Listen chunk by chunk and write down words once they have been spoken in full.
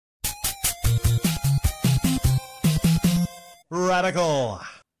Radical.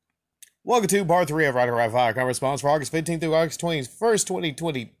 Welcome to part 3 of Radical Rapid Fire. Cover response for August 15th through August 21st,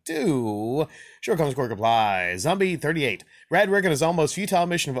 2022. Sure comes quick reply. Zombie 38. Rad Rick his almost futile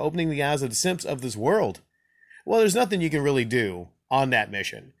mission of opening the eyes of the simps of this world. Well, there's nothing you can really do on that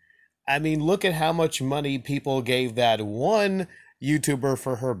mission. I mean, look at how much money people gave that one YouTuber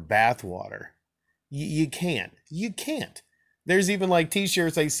for her bathwater. You can't. You can't. There's even like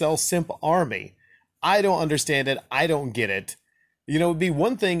t-shirts they sell Simp Army. I don't understand it. I don't get it. You know, it'd be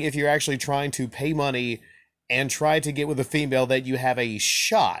one thing if you're actually trying to pay money and try to get with a female that you have a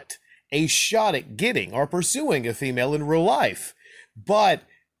shot at getting or pursuing a female in real life. But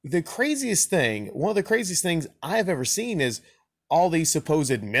the craziest thing, one of the craziest things I've ever seen is all these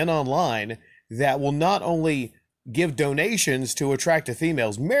supposed men online that will not only give donations to attractive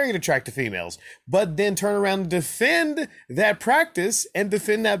females, married attractive females, but then turn around and defend that practice and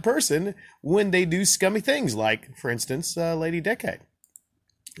defend that person when they do scummy things like, for instance, Lady Decade.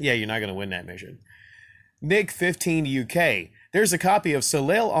 Yeah, you're not going to win that mission. Nick 15 UK. There's a copy of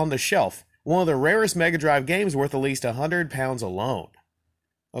Soleil on the shelf, one of the rarest Mega Drive games worth at least £100 alone.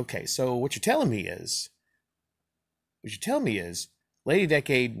 Okay, so what you're telling me is, Lady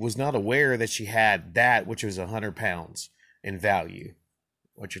Decade was not aware that she had that, which was £100 in value.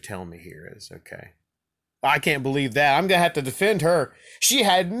 What you're telling me here is, okay. I can't believe that. I'm going to have to defend her. She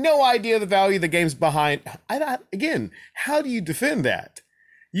had no idea the value of the game's behind. Again, how do you defend that?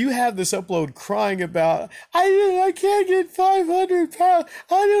 You have this upload crying about, I can't get £500. I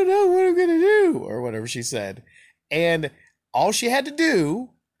don't know what I'm going to do, or whatever she said. And all she had to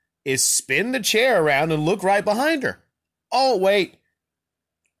do is spin the chair around and look right behind her. Oh, wait.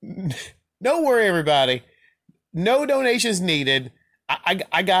 Don't worry, everybody. No donations needed.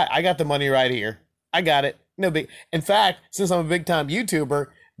 I got the money right here. I got it. No big. In fact, since I'm a big time YouTuber,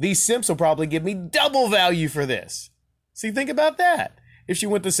 these simps will probably give me double value for this. See, think about that. If she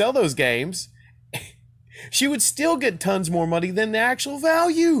went to sell those games, she would still get tons more money than the actual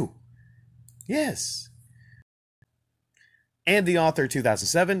value. Yes. And the author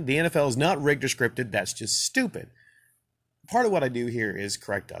 2007, the NFL is not rigged or scripted. That's just stupid. Part of what I do here is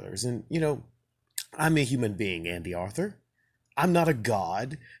correct others. And, you know, I'm a human being, Andy Arthur. I'm not a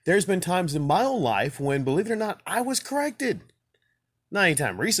god. There's been times in my own life when, believe it or not, I was corrected. Not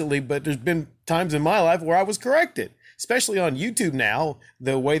anytime recently, but there's been times in my life where I was corrected. Especially on YouTube now,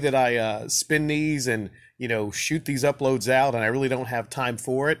 the way that I spin these and, you know, shoot these uploads out and I really don't have time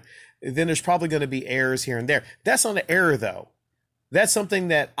for it, then there's probably going to be errors here and there. That's not an error, though. That's something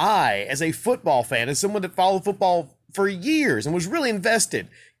that I, as a football fan, as someone that followed football for years and was really invested,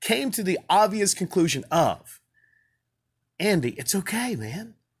 came to the obvious conclusion of, Andy, it's okay,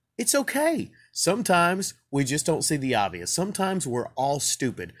 man. It's okay. Sometimes we just don't see the obvious. Sometimes we're all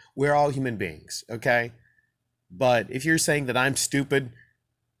stupid. We're all human beings, okay? But if you're saying that I'm stupid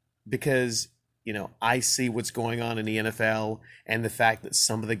because, you know, I see what's going on in the NFL and the fact that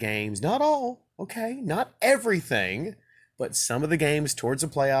some of the games, not all, okay, not everything, but some of the games towards the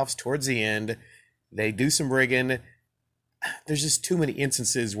playoffs, towards the end, they do some rigging. There's just too many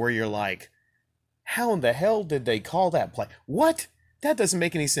instances where you're like, how in the hell did they call that play? What? That doesn't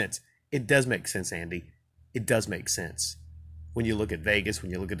make any sense. It does make sense, Andy. It does make sense. When you look at Vegas,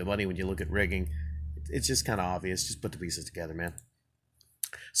 when you look at the money, when you look at rigging, it's just kind of obvious. Just put the pieces together, man.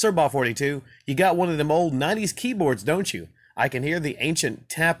 Sirball42, you got one of them old 90s keyboards, don't you? I can hear the ancient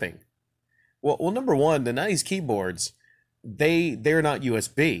tapping. Well, number one, the 90s keyboards, they're not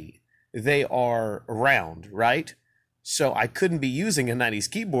USB. They are round, right? So I couldn't be using a 90s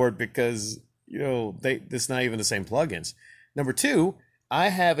keyboard because, you know, it's not even the same plugins. Number two, I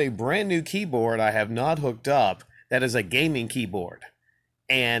have a brand new keyboard I have not hooked up that is a gaming keyboard.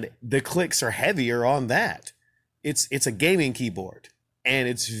 And the clicks are heavier on that. It's a gaming keyboard. And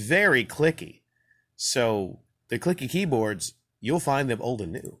it's very clicky. So the clicky keyboards, you'll find them old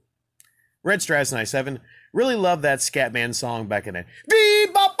and new. Red Stratus 97, really love that Scatman song back in the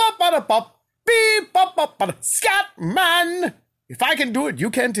beep bop bop bop bop beep bop bop bop Scatman. If I can do it, you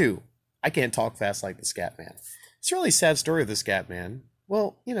can too. I can't talk fast like the Scatman. It's a really sad story of the Scatman.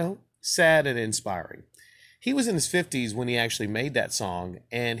 Well, you know, sad and inspiring. He was in his 50s when he actually made that song,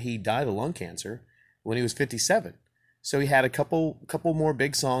 and he died of lung cancer when he was 57. So he had a couple more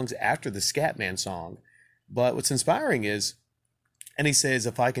big songs after the Scatman song. But what's inspiring is, and he says,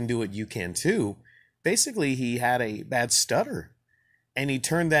 if I can do it, you can too. Basically, he had a bad stutter, and he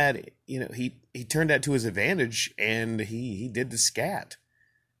turned that, you know, he turned that to his advantage, and he did the scat.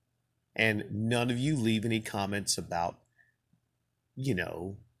 And none of you leave any comments about, you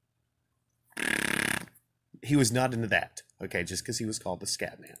know, he was not into that. Okay, just because he was called the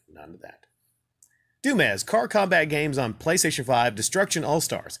Scatman, not into that. Dumez, car combat games on PlayStation 5, Destruction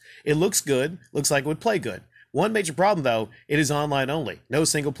All-Stars. It looks good, looks like it would play good. One major problem, though, it is online only, no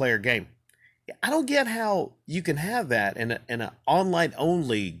single-player game. I don't get how you can have that in an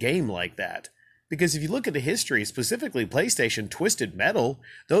online-only game like that. Because if you look at the history, specifically PlayStation, Twisted Metal,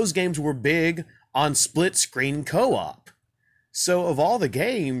 those games were big on split-screen co-op. So of all the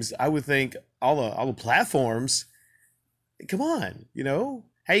games, I would think all the platforms, come on, you know?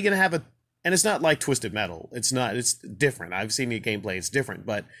 How are you going to have a... And it's not like Twisted Metal. It's not. It's different. I've seen the gameplay. It's different.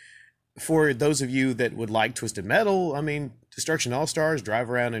 But for those of you that would like Twisted Metal, I mean, Destruction All-Stars, drive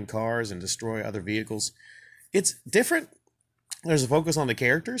around in cars and destroy other vehicles. It's different. There's a focus on the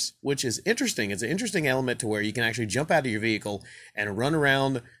characters, which is interesting. It's an interesting element to where you can actually jump out of your vehicle and run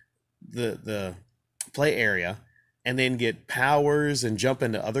around the play area and then get powers and jump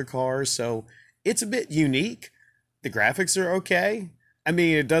into other cars. So it's a bit unique. The graphics are okay. I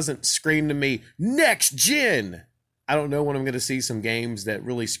mean, it doesn't scream to me, next gen. I don't know when I'm going to see some games that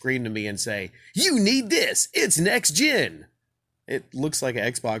really scream to me and say, you need this, it's next gen. It looks like an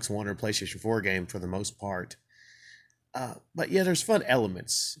Xbox One or PlayStation 4 game for the most part. But yeah, there's fun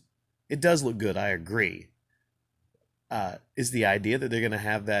elements. It does look good, I agree. Is the idea that they're going to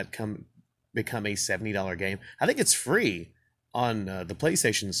have that become a $70 game? I think it's free on the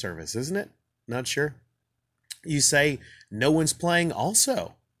PlayStation service, isn't it? Not sure. You say no one's playing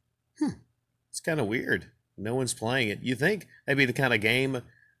also. It's kind of weird. No one's playing it. You think that'd be the kind of game,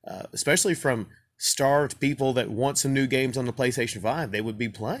 especially from starved people that want some new games on the PlayStation 5, they would be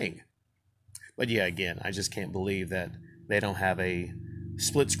playing. But yeah, again, I just can't believe that they don't have a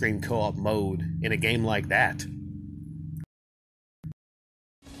split-screen co-op mode in a game like that.